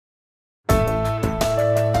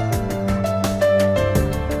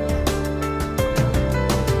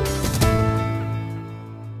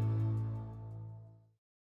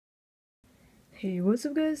Hey, what's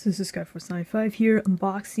up guys? This is Sky495 here,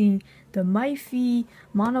 unboxing the Mifine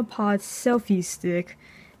Monopod selfie stick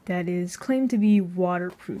that is claimed to be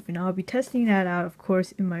waterproof, and I'll be testing that out of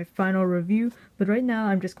course in my final review, but right now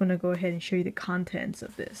I'm just going to go ahead and show you the contents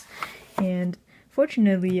of this. And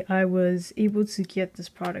fortunately I was able to get this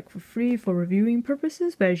product for free for reviewing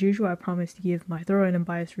purposes, but as usual I promise to give my thorough and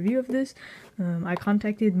unbiased review of this. I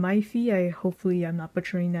contacted Mifine, hopefully I'm not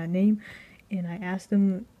butchering that name, and I asked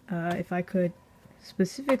them if I could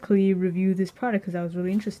specifically review this product because I was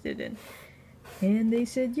really interested in, and they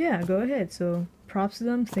said yeah, go ahead. So props to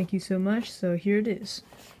them, thank you so much. So here it is.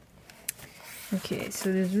 Okay,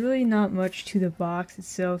 so there's really not much to the box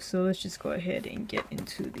itself, so let's just go ahead and get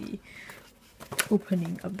into the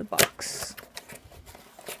opening of the box.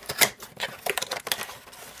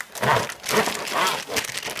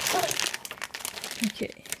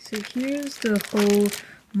 Okay, so here's the whole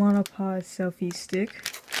Monopod selfie stick.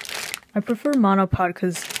 I prefer Monopod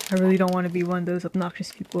because I really don't want to be one of those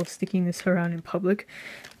obnoxious people sticking this around in public.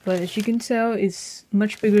 But as you can tell, it's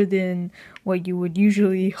much bigger than what you would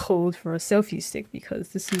usually hold for a selfie stick, because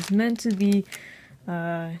this is meant to be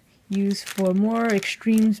used for more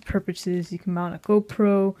extreme purposes. You can mount a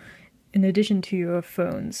GoPro in addition to your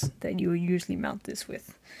phones that you would usually mount this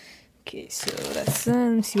with. Okay, so that's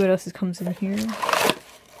done. Let's see what else comes in here.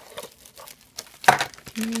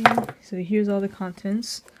 Okay, so here's all the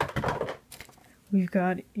contents. We've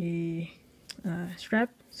got a strap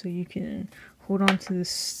so you can hold on to the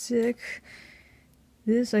stick.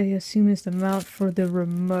 This I assume is the mount for the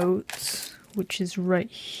remote, which is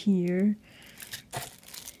right here.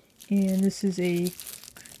 And this is a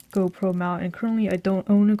GoPro mount, and currently I don't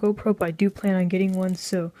own a GoPro, but I do plan on getting one,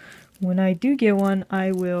 so when I do get one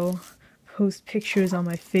I will post pictures on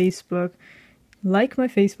my Facebook. Like my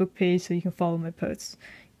Facebook page so you can follow my posts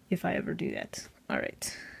if I ever do that.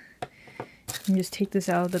 Alright. Let me just take this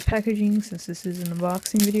out of the packaging since this is an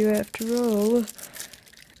unboxing video after all.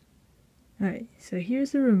 Alright, so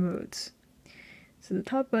here's the remotes. So the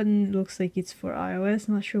top button looks like it's for iOS.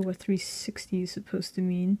 I'm not sure what 360 is supposed to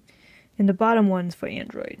mean. And the bottom one's for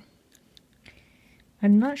Android.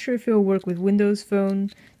 I'm not sure if it'll work with Windows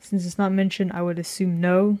Phone. Since it's not mentioned, I would assume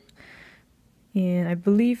no. And I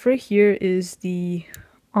believe right here is the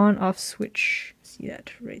on-off switch. See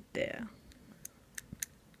that right there.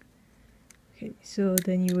 Okay, so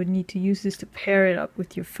then you would need to use this to pair it up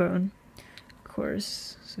with your phone, of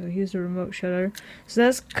course. So here's the remote shutter. So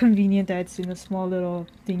that's convenient that it's in a small little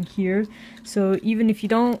thing here. So even if you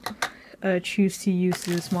don't choose to use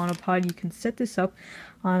this monopod, you can set this up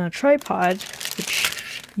on a tripod, which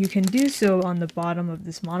you can do so on the bottom of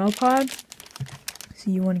this monopod.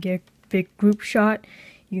 So you want to get a big group shot,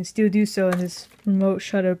 you can still do so, and this remote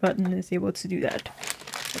shutter button is able to do that.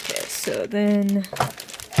 Okay, so then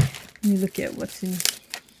let me look at what's in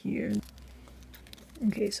here.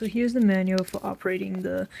 Okay, so here's the manual for operating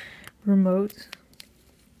the remote.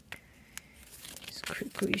 Just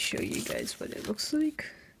quickly show you guys what it looks like.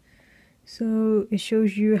 So it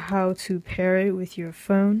shows you how to pair it with your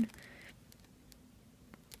phone.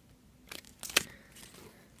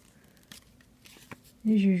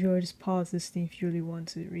 As usual, just pause this thing if you really want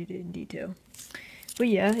to read it in detail. But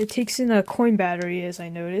yeah, it takes in a coin battery, as I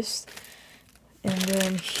noticed. And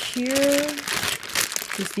then here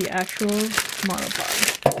is the actual monopod.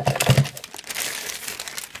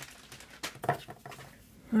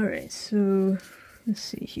 Alright, so let's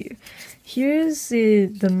see here. Here's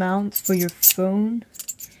the mount for your phone.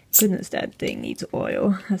 Goodness, that thing needs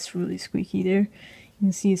oil. That's really squeaky there. You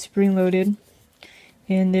can see it's spring-loaded.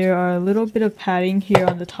 And there are a little bit of padding here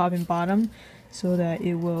on the top and bottom so that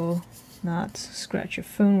it will not scratch your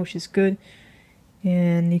phone, which is good.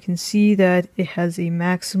 And you can see that it has a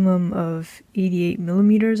maximum of 88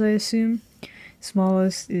 millimeters, I assume.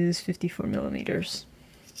 Smallest is 54 millimeters.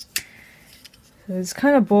 So it's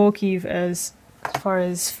kind of bulky as far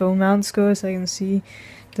as phone mounts go, as I can see.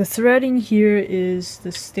 The threading here is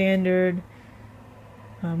the standard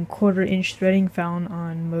 1/4 inch threading found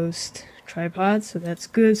on most tripods, so that's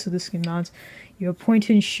good. So this can mount your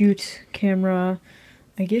point and shoot camera.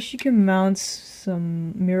 I guess you can mount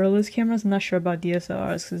some mirrorless cameras. I'm not sure about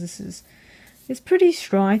DSLRs because it's pretty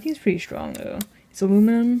strong. I think it's pretty strong though. It's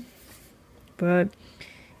aluminum, but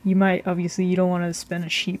you don't want to spend a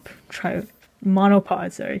cheap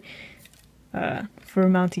monopod, for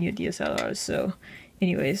mounting your DSLRs. So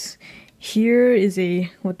anyways, here is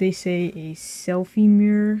what they say a selfie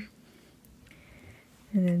mirror.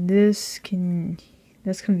 And then that's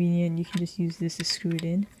convenient. You can just use this to screw it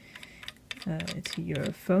in to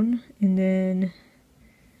your phone. And then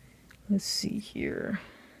let's see here.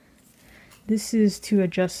 This is to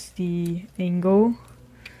adjust the angle.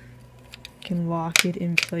 You can lock it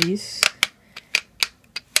in place.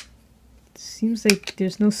 It seems like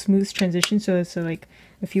there's no smooth transition, so it's like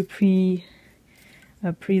a few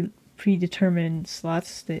predetermined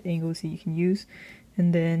slots, the angles that you can use.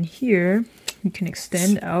 And then here you can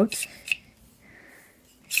extend out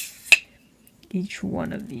each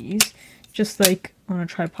one of these, just like on a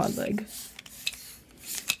tripod leg.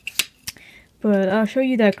 But I'll show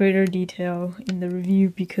you that greater detail in the review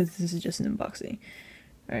because this is just an unboxing.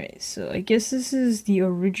 Alright, so I guess this is the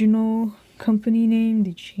original company name.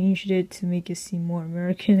 They changed it to make it seem more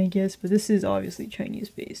American, I guess, but this is obviously Chinese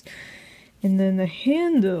based. And then the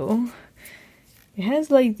handle, it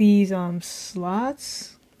has like these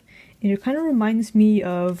slots, and it kind of reminds me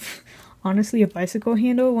of, honestly, a bicycle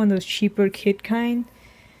handle, one of those cheaper kit kind.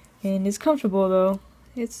 And it's comfortable though.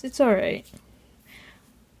 It's alright.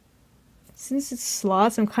 Since it's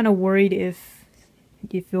slots, I'm kind of worried if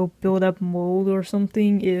it'll build up mold or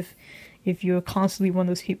something if you're constantly one of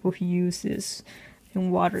those people who use this in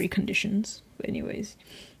watery conditions. But anyways.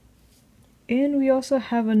 And we also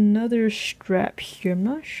have another strap here. I'm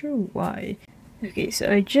not sure why. Okay,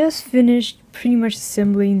 so I just finished pretty much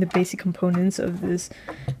assembling the basic components of this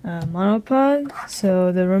monopod.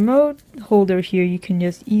 So the remote holder here, you can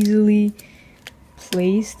just easily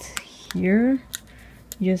place here.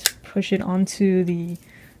 You just push it onto the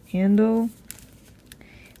handle,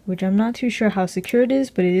 which I'm not too sure how secure it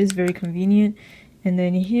is, but it is very convenient. And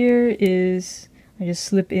then here is, I just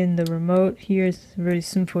slip in the remote. Here is very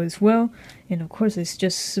simple as well. And of course, it's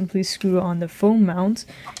just simply screw on the phone mount.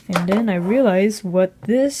 And then I realized what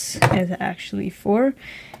this is actually for.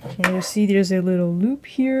 And you'll see there's a little loop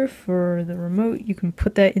here for the remote. You can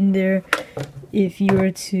put that in there if you were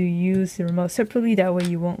to use the remote separately. That way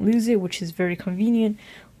you won't lose it, which is very convenient.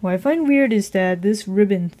 What I find weird is that this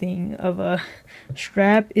ribbon thing of a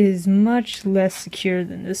strap is much less secure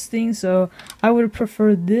than this thing, so I would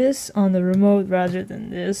prefer this on the remote rather than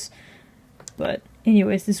this. But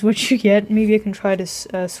anyways, this is what you get. Maybe I can try to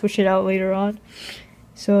switch it out later on.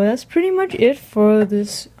 So that's pretty much it for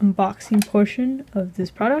this unboxing portion of this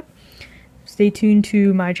product. Stay tuned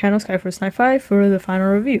to my channel, Skyforce95, for the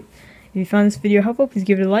final review. If you found this video helpful, please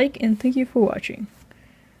give it a like, and thank you for watching.